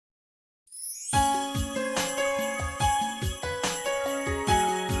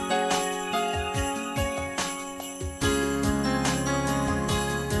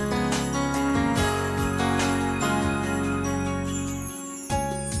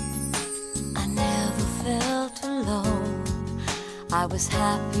I was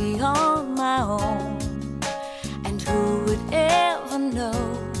happy on my own, and who would ever know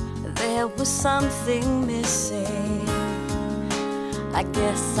there was something missing? I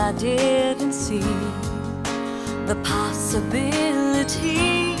guess I didn't see the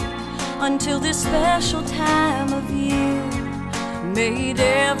possibility until this special time of year made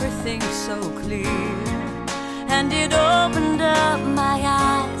everything so clear, and it opened up my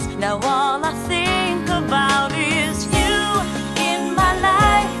eyes. Now all I think about is you in my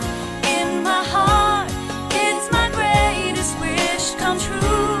life, in my heart. It's my greatest wish come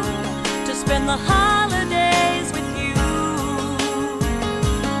true, to spend the holidays with you.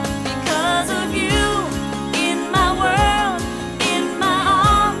 Because of you in my world, in my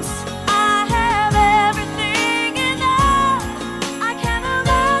arms, I have everything enough. I can't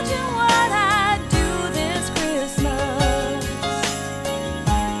imagine what I'd do this Christmas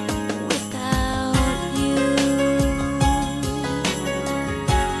without you.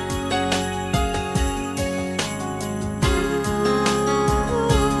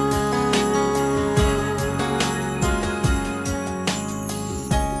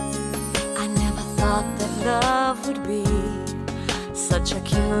 I never thought that love would be such a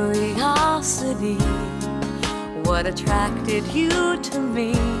curiosity. What attracted you to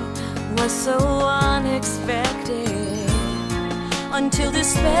me was so unexpected, until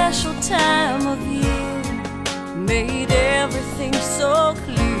this special time of year made everything so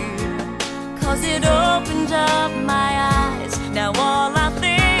clear, 'cause it opened up my eyes. Now all